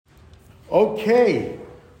Okay,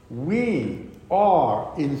 we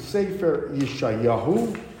are in Sefer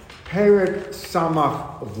Yeshayahu, Perek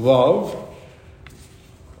Samach Vav,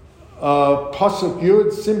 Pasuk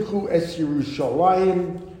Yud, Simchu Es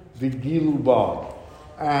Yerushalayim V'Gilu Ba.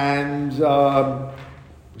 And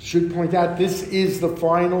should point out, this is the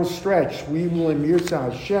final stretch. We will, in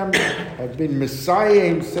Yirtzeh Hashem, have been Messiah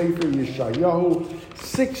in Sefer Yeshayahu,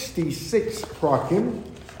 66 prakim,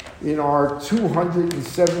 in our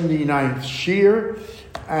 279th shir,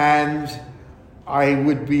 and I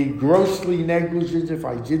would be grossly negligent if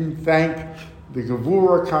I didn't thank the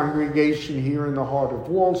Gevurah congregation here in the heart of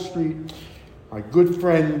Wall Street, my good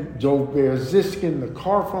friend Dov Berziskin, the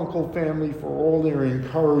Carfunkel family, for all their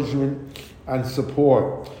encouragement and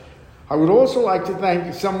support. I would also like to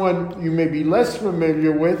thank someone you may be less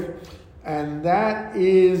familiar with, and that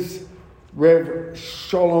is Rev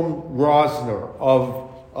Sholem Rosner of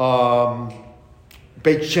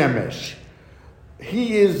Beit Shemesh.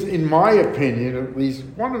 He is, in my opinion, at least,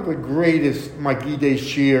 one of the greatest Magidei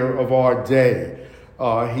Shir of our day.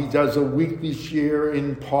 He does a weekly shir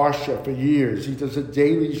in Parsha for years. He does a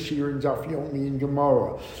daily shir in Daf Yomi in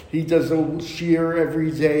Gemara. He does a shir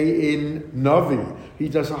every day in Navi. He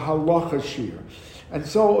does a halacha shir. And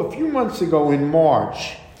so a few months ago in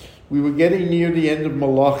March, we were getting near the end of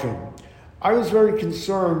Malachim. I was very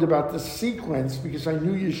concerned about the sequence because I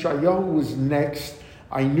knew Yeshayahu was next.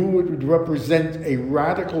 I knew it would represent a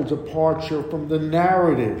radical departure from the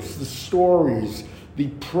narratives, the stories, the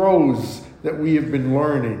prose that we have been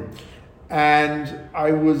learning. And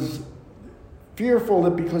I was fearful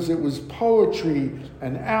that because it was poetry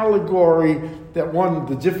and allegory, that one,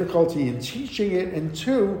 the difficulty in teaching it, and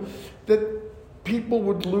two, that people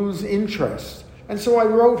would lose interest. And so I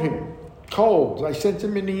wrote him cold. I sent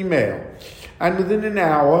him an email. And within an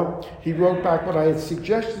hour, he wrote back what I had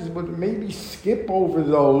suggested, but maybe skip over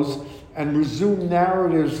those and resume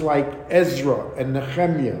narratives like Ezra and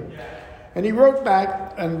Nehemiah. And he wrote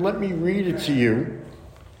back, and let me read it to you.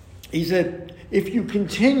 He said, if you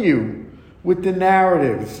continue with the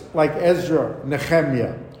narratives like Ezra,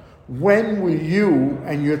 Nehemiah, when will you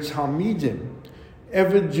and your Talmidim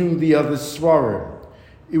ever do the other Svarim?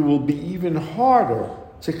 It will be even harder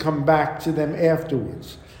to come back to them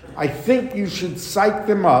afterwards. I think you should psych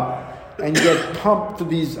them up and get pumped to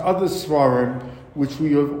these other Svarim, which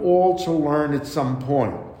we have all to learn at some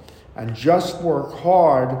point. And just work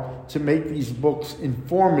hard to make these books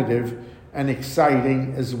informative and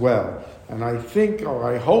exciting as well. And I think, or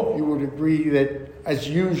I hope you would agree that, as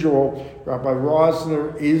usual, Rabbi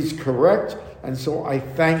Rosner is correct, and so I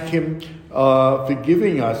thank him for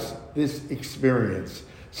giving us this experience.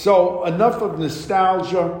 So, enough of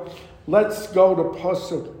nostalgia. Let's go to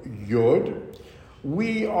Pasuk Yud.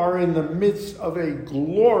 We are in the midst of a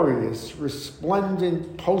glorious,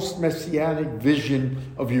 resplendent, post-Messianic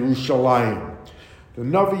vision of Yerushalayim. The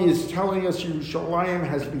Navi is telling us Yerushalayim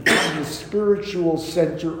has become the spiritual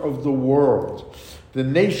center of the world. The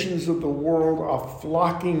nations of the world are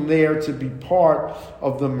flocking there to be part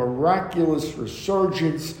of the miraculous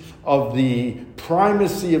resurgence of the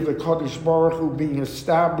primacy of the Kadosh Baruch Hu being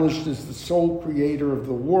established as the sole creator of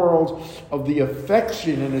the world, of the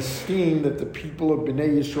affection and esteem that the people of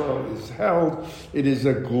Bnei Yisrael is held. It is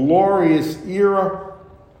a glorious era.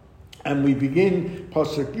 And we begin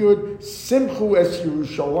Pasuk Yud, Simchu es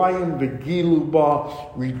Yerushalayim v'gilu ba,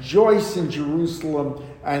 rejoice in Jerusalem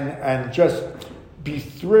and just be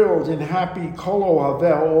thrilled and happy, Kol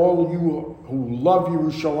Ohaveh, all you who love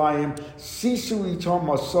Yerushalayim, Sisu itom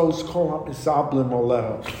masos kol ha'misablim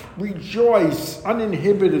aleha. Rejoice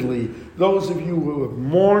uninhibitedly, those of you who have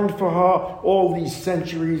mourned for her all these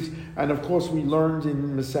centuries. And of course, we learned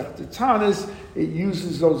in Masechta Tanis, it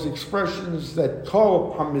uses those expressions that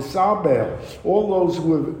Kol ha'misabel, all those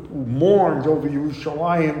who have mourned over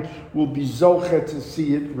Yerushalayim will be zochet to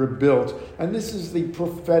see it rebuilt. And this is the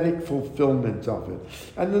prophetic fulfillment of it.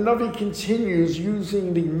 And the Navi continues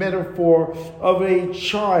using the metaphor of a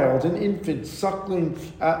child, an infant suckling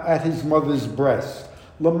at his mother's breast.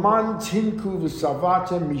 Laman tinku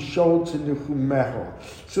v'savata mishol tenuchumeho,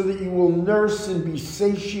 so that you will nurse and be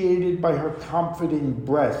satiated by her comforting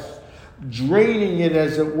breast, draining it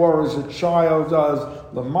as it were as a child does.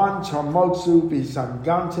 Laman tamotzu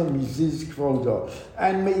v'sanganta miziz kvoda,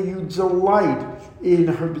 and may you delight in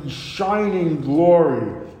the shining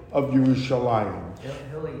glory of Yerushalayim.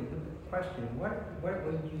 Hilly, question: What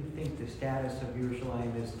would you think the status of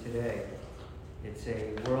Yerushalayim is today? It's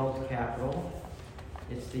a world capital.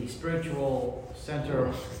 It's the spiritual center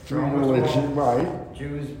of religion, right?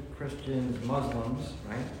 Jews, Christians, Muslims,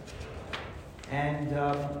 right? And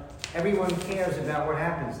everyone cares about what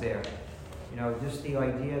happens there. Just the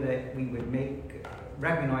idea that we would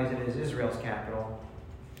recognize it as Israel's capital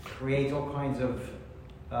creates all kinds of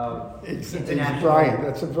international... Right,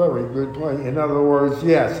 that's a very good point. In other words,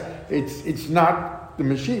 yes, it's not the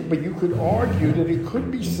Mashiach, but you could argue that it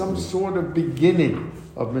could be some sort of beginning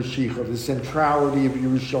of Mashiach, the centrality of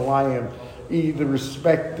Yerushalayim, the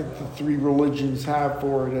respect that the three religions have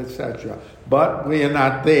for it, etc. But we are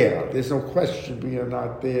not there. There's no question we are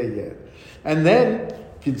not there yet. And then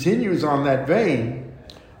continues on that vein,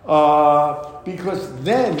 because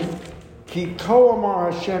then Ki ko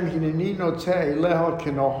amar Hashem hineni noteh leha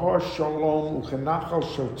kenohar shalom ukenachal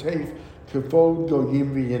shotef kevod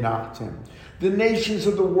goyim v'yenachtem. The nations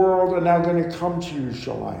of the world are now going to come to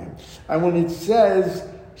Yerushalayim. And when it says,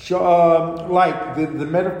 like the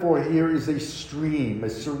metaphor here is a stream, a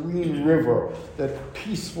serene river that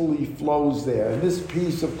peacefully flows there. And this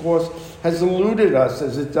peace, of course, has eluded us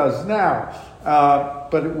as it does now.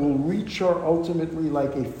 But it will reach her ultimately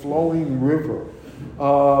like a flowing river.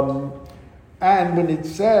 And when it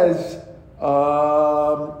says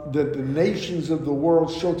that the nations of the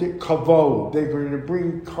world show kavod, they're going to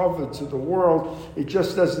bring kavod to the world, it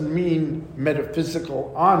just doesn't mean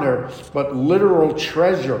metaphysical honor, but literal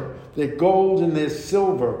treasure. Their gold and their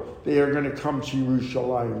silver, they are going to come to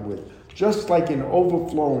Yerushalayim with. Just like an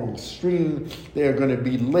overflowing stream, they are going to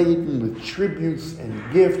be laden with tributes and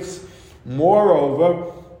gifts.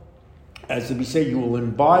 Moreover, as we say, you will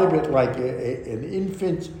imbibe it like an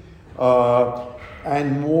infant,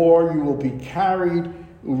 and more you will be carried.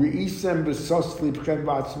 Before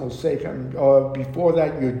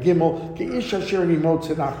that, your gimel.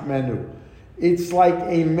 It's like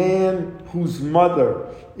a man whose mother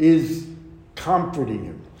is comforting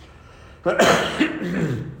him.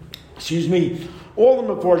 Excuse me. All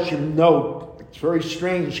the Meforshim note, it's very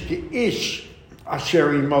strange,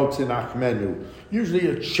 usually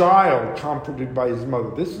a child comforted by his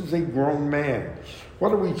mother. This is a grown man.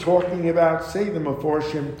 What are we talking about? Say the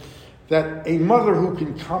Meforshim that a mother who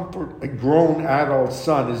can comfort a grown adult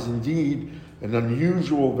son is indeed an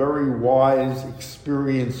unusual, very wise,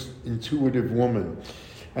 experienced, intuitive woman.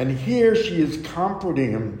 And here she is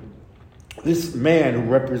comforting him, this man who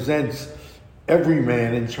represents every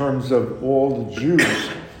man in terms of all the Jews,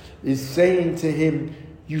 is saying to him,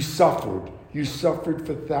 you suffered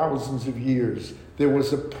for thousands of years. There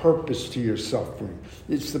was a purpose to your suffering.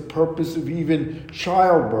 It's the purpose of even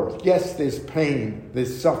childbirth. Yes, there's pain,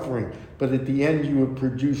 there's suffering, but at the end you have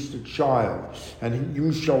produced a child. And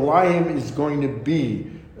Yerushalayim is going to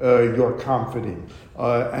be your comforting.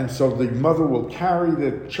 And so the mother will carry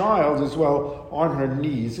the child as well on her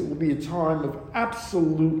knees. It will be a time of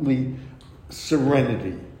absolutely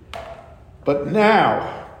serenity. But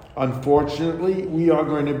now, unfortunately, we are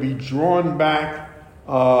going to be drawn back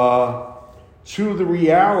to the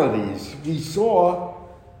realities. We saw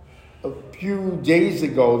a few days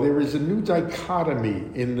ago, there is a new dichotomy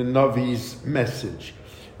in the Navi's message.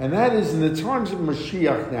 And that is, in the times of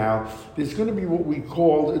Mashiach now, there's going to be what we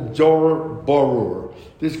call a Dor Barur.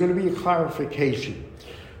 There's going to be a clarification.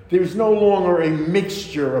 There's no longer a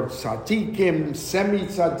mixture of tzaddikim,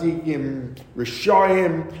 semi-tzaddikim,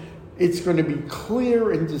 rishayim. It's going to be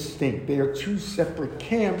clear and distinct. They are two separate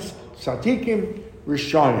camps, tzaddikim,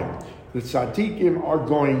 rishayim. The tzaddikim are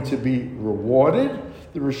going to be rewarded.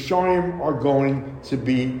 The rishayim are going to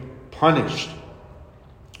be punished.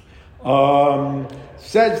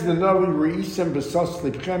 Says the Navi, Re'isem b'sas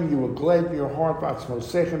libchem, you will glad in your heart,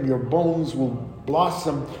 v'atzmosechem, your bones will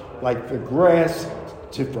blossom like the grass,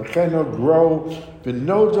 tifracheno, grow,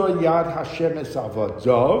 v'nodo yad Hashem es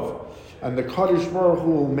avadav, and the Kadosh Baruch Hu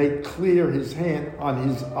will make clear his hand on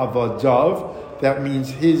his avadav, that means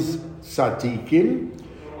his tzaddikim,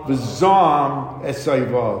 v'zam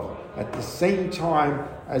esayvav, at the same time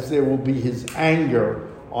as there will be his anger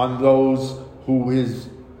on those who is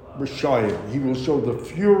Rishayim. He will show the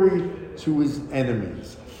fury to his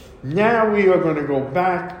enemies. Now we are going to go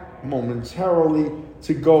back momentarily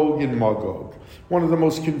to Gog and Magog, one of the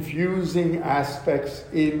most confusing aspects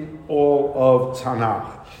in all of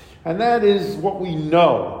Tanakh. And that is what we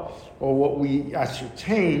know, or what we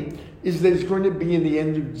ascertain, is there's going to be in the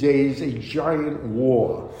end of days a giant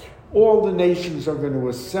war. All the nations are going to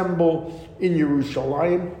assemble in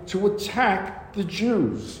Yerushalayim to attack the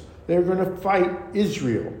Jews. They're going to fight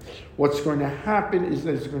Israel. What's going to happen is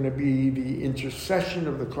there's going to be the intercession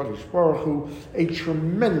of the Kadosh Baruch Hu, a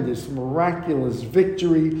tremendous, miraculous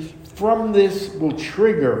victory. From this will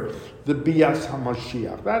trigger the Bias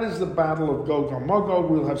HaMashiach. That is the battle of Gog and Magog.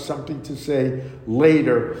 We'll have something to say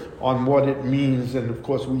later on what it means, and of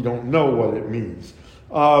course we don't know what it means.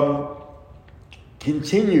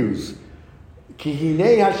 Continues. Ki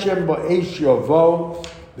hinei Hashem ba'esh yavo.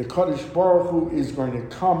 The Kadosh Baruch Hu is going to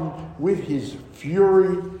come with his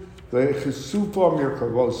fury. The chesufa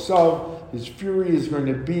mirkavosav. His fury is going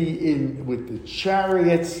to be in with the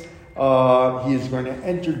chariots. He is going to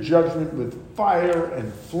enter judgment with fire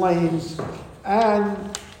and flames.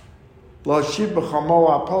 And with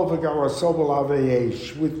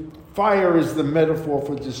fire is the metaphor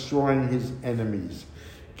for destroying his enemies.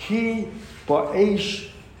 Ki ba'esh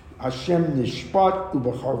Hashem nishpat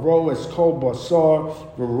ubecharo es kol basar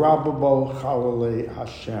v'rababo chalalei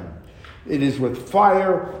Hashem. It is with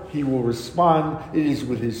fire he will respond. It is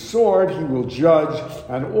with his sword he will judge,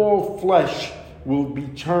 and all flesh will be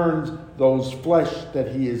turned. Those flesh that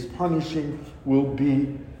he is punishing will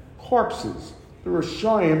be corpses. The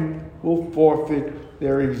Rishayim will forfeit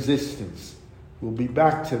their existence. We'll be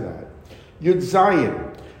back to that. Yud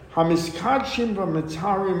Zayin, Hamiskadshim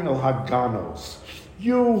v'metarim el haganos.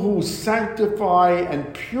 You who sanctify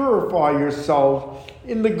and purify yourself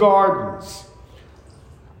in the gardens.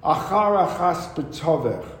 Achar achas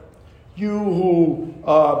b'tovech. You who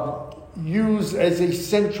use as a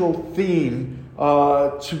central theme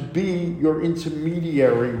to be your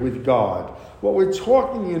intermediary with God. What we're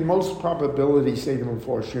talking in most probability, say the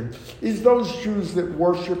Mefarshim, is those Jews that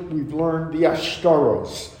worship, we've learned, the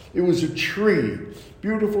Ashtaros. It was a tree,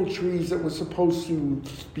 beautiful trees that were supposed to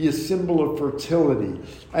be a symbol of fertility.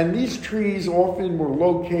 And these trees often were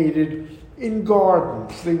located in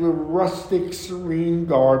gardens. They were rustic, serene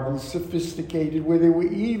gardens, sophisticated, where there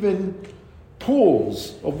were even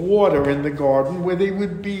pools of water in the garden where they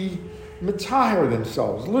would be matahir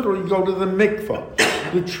themselves, literally go to the mikvah.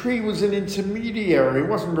 The tree was an intermediary. It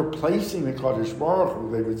wasn't replacing the Kadosh Baruch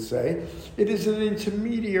Hu, they would say. It is an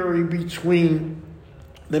intermediary between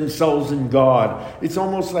themselves and God. It's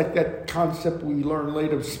almost like that concept we learn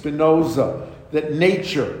later of Spinoza, that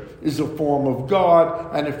nature is a form of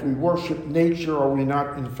God, and if we worship nature, are we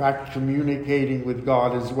not in fact communicating with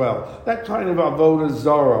God as well? That kind of avodah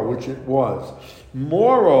zarah, which it was.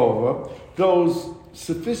 Moreover, those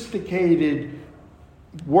sophisticated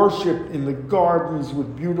worship in the gardens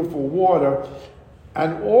with beautiful water,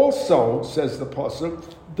 and also, says the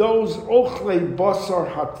pasuk, those ochle basar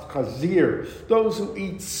chazir, those who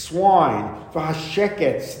eat swine,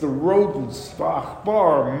 v'hashekets, the rodents,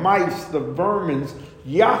 v'achbar, mice, the vermins,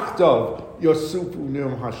 yachtov yosufu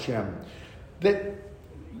num Hashem. That,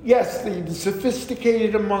 yes, the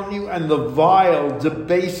sophisticated among you and the vile,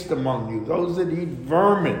 debased among you, those that eat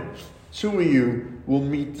vermin, two of you will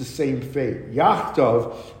meet the same fate.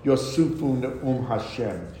 Yachtov yosufu num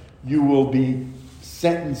Hashem. You will be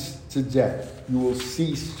sentenced to death. You will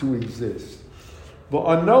cease to exist.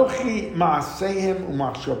 V'anochi ma'asehem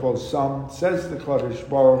u'machshavosam, says the Kadosh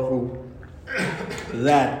Baruch Hu,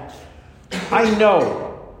 that I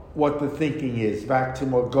know what the thinking is, back to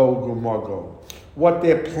Magog u'Magog, what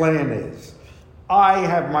their plan is. I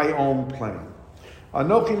have my own plan.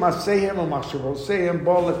 Anochi ma'asehem u'machshavosam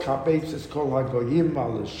bo lekabetz es kol hagoyim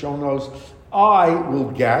v'alishonos. I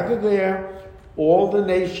will gather there all the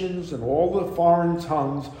nations and all the foreign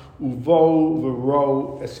tongues, uvo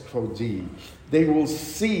v'ro eskrodi. They will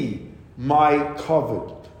see my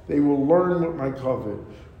covet. They will learn what my covet.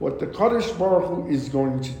 What the Kadosh Baruch Hu is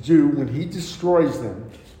going to do when he destroys them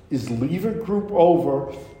is leave a group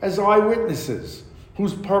over as eyewitnesses,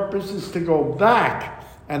 whose purpose is to go back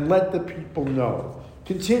and let the people know.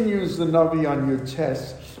 Continues the Navi on your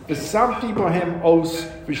test. V'samti bohem os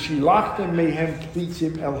v'shilachtem mehem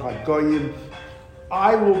klitim el hagoyim.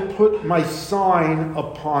 I will put my sign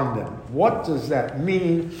upon them. What does that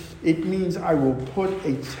mean? It means I will put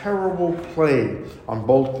a terrible plague on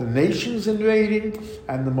both the nations invading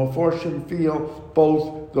and the Mefarshim feel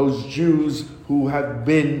both those Jews who have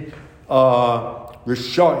been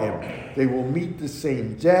Rishaim. They will meet the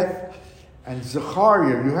same death. And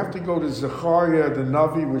Zechariah, you have to go to Zechariah the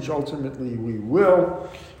Navi, which ultimately we will,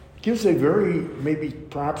 gives a very, maybe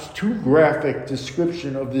perhaps too graphic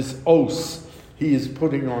description of this os he is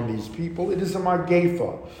putting on these people. It is a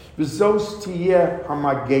magefa. V'zos tiyeh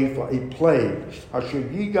ha-magefa, a plague. Asher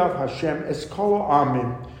yigav Hashem es kol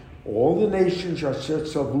amim, all the nations asher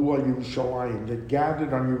tzavu al Yerushalayim, that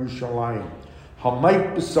gathered on Yerushalayim.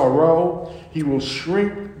 Hamayt b'saro, he will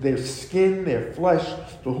shrink their skin, their flesh,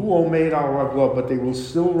 v'hu omeid al raglo, but they will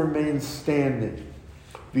still remain standing.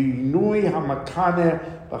 V'inui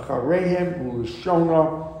ha-makaneh b'chareihem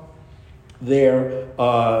u'lishona, their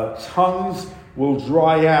tongues will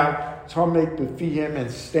dry out, tamek befihem, and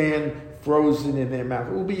stand frozen in their mouth.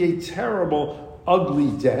 It will be a terrible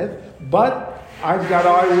ugly death, but I've got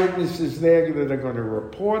eyewitnesses there that are going to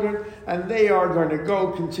report it, and they are going to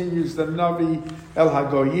go, continues the Navi, El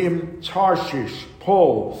Hagoyim, Tarshish,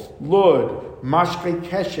 Pol, Lud, Mashke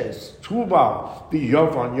Keshes, Tubal, the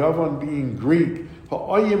Yavan being Greek,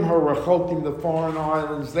 Ha'oyim Harachotim, the foreign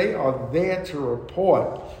islands, they are there to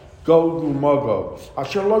report. Gog Magog.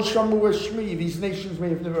 Asher lo shamu eshmi. These nations may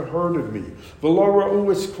have never heard of me. V'lo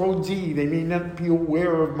ra'u es krodi. They may not be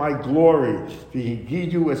aware of my glory.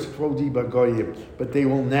 V'higidu es krodi bagoyim. But they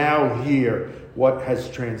will now hear what has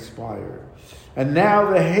transpired. And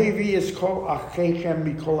now the Hevi is called Achechem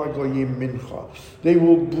Mikol Hagoyim Mincha. They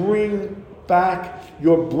will bring back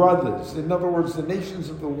your brothers. In other words, the nations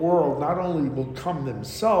of the world not only will come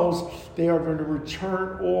themselves, they are going to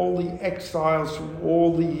return all the exiles from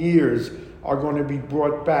all the years are going to be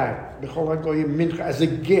brought back. Mikol Hagoyim Mincha as a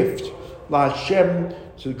gift. La Hashem,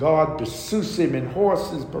 to God, besusim and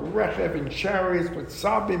horses, berechev and chariots,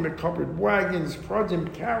 betzabim and covered wagons, pradim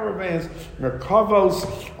caravans, merkavos,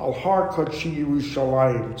 al har kodshi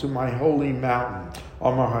Yerushalayim, to my holy mountain,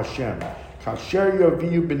 Amar Hashem. Kasher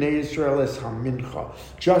yaviu b'nei Yisrael es hamincha,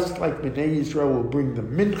 just like b'nei Yisrael will bring the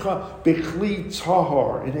mincha, b'chli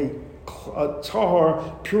tahar, in a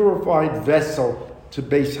tahar, purified vessel, to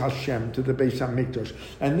Beis Hashem, to the Beis HaMikdash.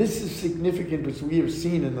 And this is significant because we have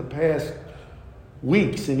seen in the past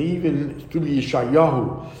weeks and even through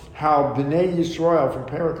Yeshayahu how Bnei Yisrael from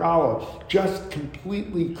Perek Aleph just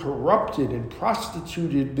completely corrupted and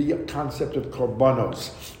prostituted the concept of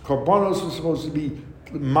korbanos. Korbanos was supposed to be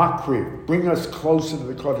makriv, bring us closer to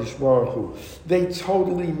the Kadosh Baruch Hu. They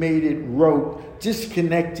totally made it rote,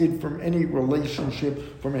 disconnected from any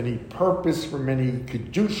relationship, from any purpose, from any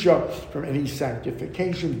kedusha, from any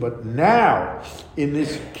sanctification. But now, in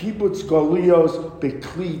this kibbutz galios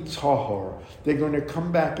bekli tahor, they're going to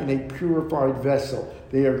come back in a purified vessel.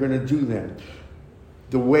 They are going to do them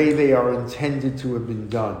the way they are intended to have been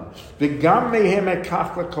done. It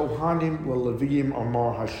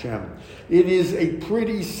is a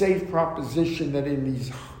pretty safe proposition that in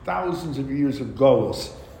these thousands of years of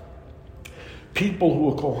Golus, people who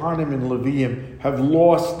are Kohanim and Leviim have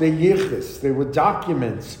lost their yichus. There were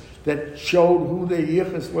documents that showed who their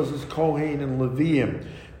yichus was as Kohen and Leviim.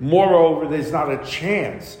 Moreover, there's not a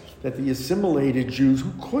chance that the assimilated Jews,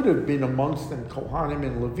 who could have been amongst them Kohanim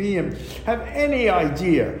and Leviim, have any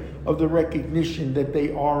idea of the recognition that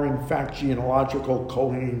they are in fact genealogical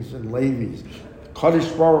Kohens and Levis.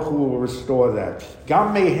 Kadosh Baruch Hu will restore that.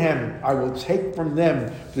 Gam mehem, I will take from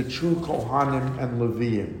them the true Kohanim and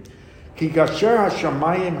Leviim. Ki gasher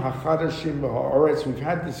hashamayim hachadashim b'ha'aretz. We've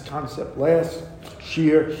had this concept last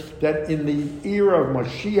year that in the era of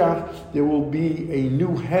Mashiach there will be a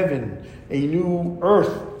new heaven, a new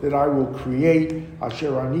earth that I will create.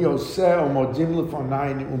 Asher ani oseh umodim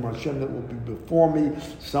lefanai ne'um Hashem, that will be before me.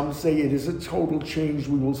 Some say it is a total change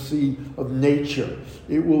we will see of nature.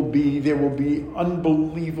 There will be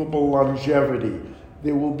unbelievable longevity.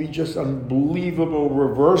 There will be just unbelievable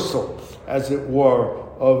reversal, as it were,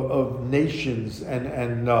 of nations,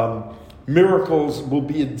 and miracles will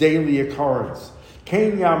be a daily occurrence.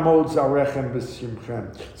 Ken yamod zarechem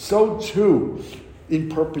b'simchem. So too, in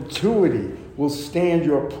perpetuity, will stand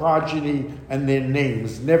your progeny and their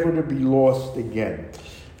names, never to be lost again.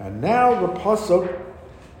 And now the pasuk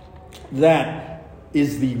that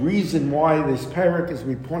is the reason why this parak, as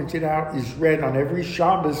we pointed out, is read on every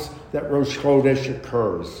Shabbos that Rosh Chodesh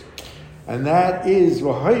occurs. And that is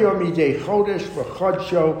V'haya midei Chodesh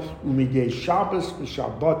v'chodsho u'midei Shabbos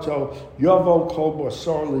v'shabbato yavo kol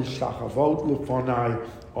basar l'shachavot l'fonai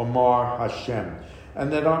Omar Hashem.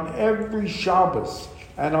 And that on every Shabbos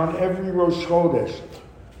and on every Rosh Chodesh,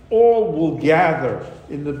 all will gather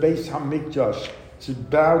in the Beis HaMikdash to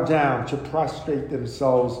bow down, to prostrate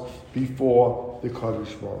themselves before the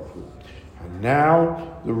Kadosh Baruch Hu. And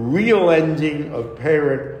now, the real ending of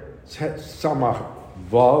Perek Samach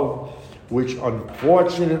Vav, which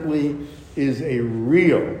unfortunately is a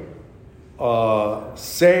real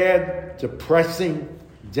sad, depressing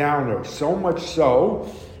downer. So much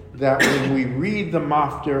so that when we read the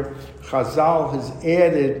Mafter, Chazal has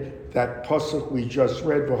added that pasuk we just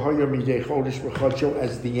read, V'haya midei Chodesh v'chodsho,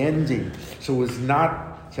 as the ending, so as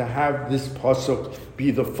not to have this pasuk be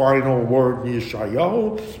the final word in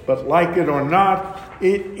Yeshayahu, but like it or not,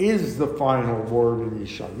 it is the final word in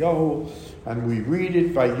Yeshayahu, and we read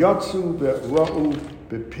it, Vayotzu ve'ra'u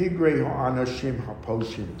bepigrei ha'anashim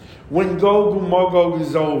haposhim. When Gog and Magog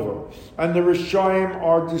is over, and the Rishayim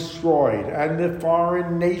are destroyed, and the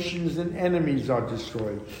foreign nations and enemies are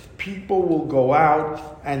destroyed, people will go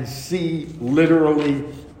out and see literally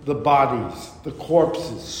the bodies, the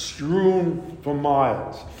corpses, strewn for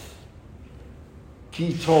miles.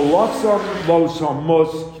 Ki tolotzam lo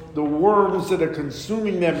shamus. The worms that are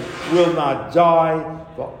consuming them will not die.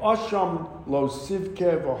 V'asham lo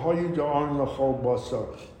sivke v'hayu da'an l'chol basar.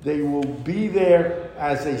 They will be there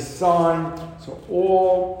as a sign, so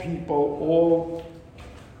all people,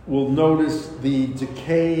 will notice the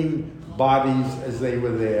decaying bodies as they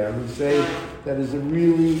were there. And we say that is a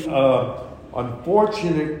really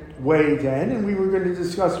unfortunate way to end, and we were going to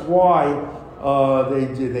discuss why they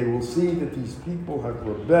did. They will see that these people have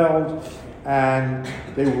rebelled, and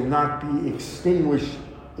they will not be extinguished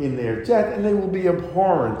in their death, and they will be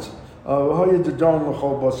abhorrent. Anybody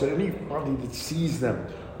that sees them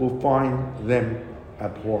will find them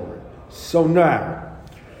abhorrent. So now,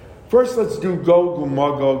 first let's do Gog and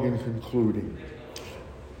Magog in concluding.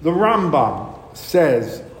 The Rambam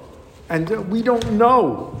says, and we don't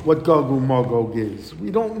know what Gog and Magog is. We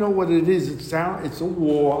don't know what it is. It's a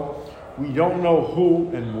war. We don't know who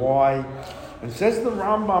and why. And says the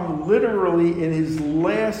Rambam literally in his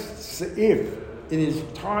last seif, in his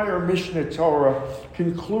entire Mishnah Torah,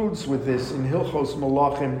 concludes with this in Hilchos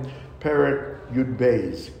Malachim, Perek Yud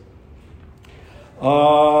Beis.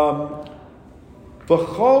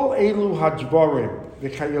 V'chol elu hadvarim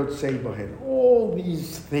v'chayotzei bahem. All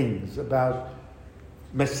these things about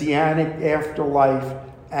messianic afterlife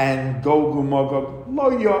and Gog and Magog, lo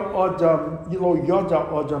yada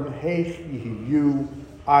adam heich yihiyu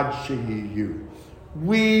ad sheyiyu.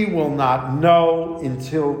 We will not know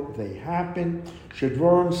until they happen.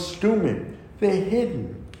 Shadvarim stumim, they're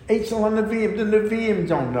hidden. Eitzel HaNeviim, the Neviim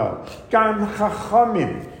don't know. Gam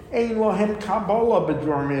Chachamim, ein lohem Kabbalah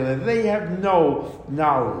b'dvarim, they have no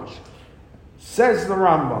knowledge. Says the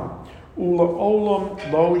Rambam, Ula olam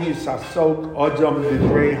lo yisasok adam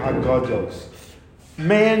b'drei hagados.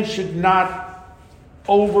 Man should not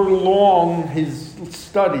overlong his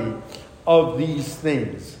study of these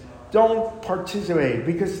things. Don't participate,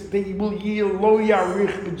 because they will yield lo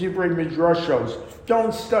yarich b'divrei midrashos.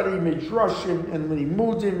 Don't study midrashim and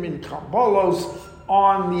limudim and kabbalos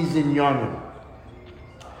on these inyanim.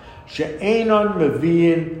 She'enon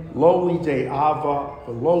meviin lo lidei ava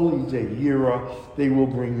v'lo lidei yira. They will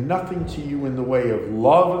bring nothing to you in the way of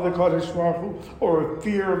love of the Kadosh Baruch Hu or a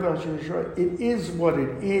fear of the Hashem. It is what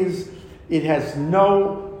it is. It has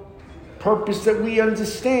no purpose that we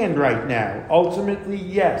understand right now. Ultimately,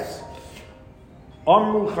 yes.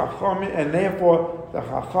 Amru Chachamim, and therefore the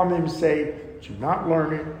Chachamim say, do not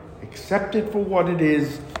learn it, accept it for what it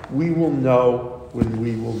is. We will know when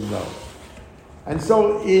we will know. And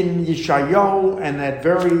so in Yeshayahu and that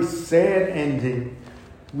very sad ending,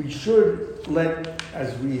 we should let,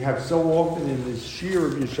 as we have so often in this shir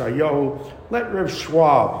of Yeshayahu, let Reb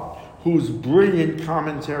Schwab, whose brilliant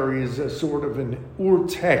commentary is a sort of an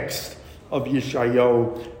ur-text of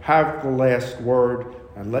Yeshayahu, have the last word,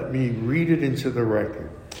 and let me read it into the record.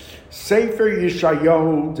 Sefer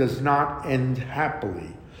Yeshayahu does not end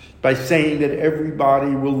happily by saying that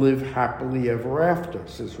everybody will live happily ever after,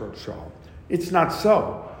 says Reb Schwab. It's not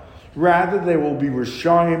so. Rather, there will be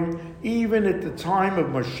Rishayim, even at the time of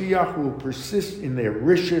Mashiach, who will persist in their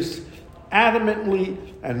rishus, adamantly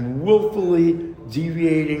and willfully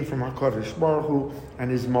deviating from HaKadosh Baruch Hu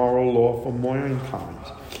and his moral law for mankind.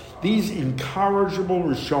 These incorrigible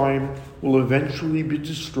Rishayim will eventually be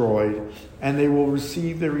destroyed, and they will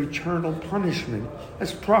receive their eternal punishment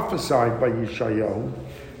as prophesied by Yeshayahu,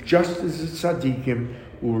 just as the Tzaddikim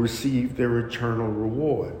will receive their eternal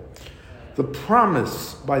reward. The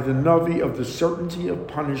promise by the Navi of the certainty of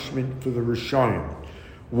punishment for the Rishayim,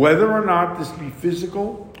 whether or not this be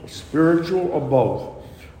physical, or spiritual, or both,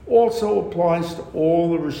 also applies to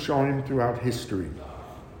all the Rishayim throughout history.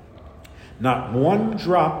 Not one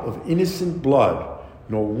drop of innocent blood,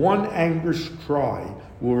 nor one anguished cry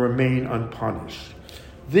will remain unpunished.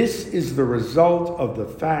 This is the result of the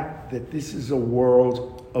fact that this is a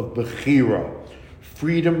world of Bechira,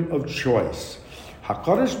 freedom of choice.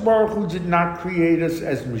 HaKadosh Baruch Hu did not create us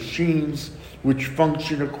as machines which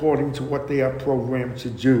function according to what they are programmed to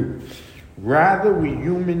do. Rather, we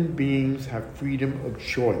human beings have freedom of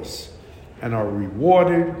choice and are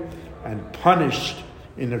rewarded and punished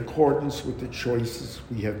in accordance with the choices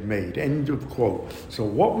we have made. End of quote. So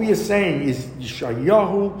what we are saying is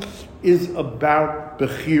Yeshayahu is about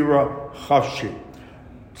Bechira Chafshit.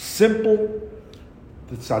 Simple.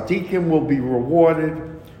 The Tzaddikim will be rewarded.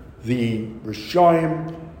 The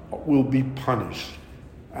Rishayim will be punished.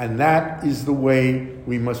 And that is the way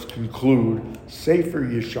we must conclude Sefer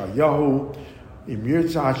Yeshayahu, Im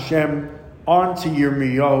Yirtzeh Hashem, on to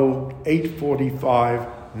Yirmiyahu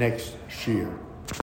 8:45 next year.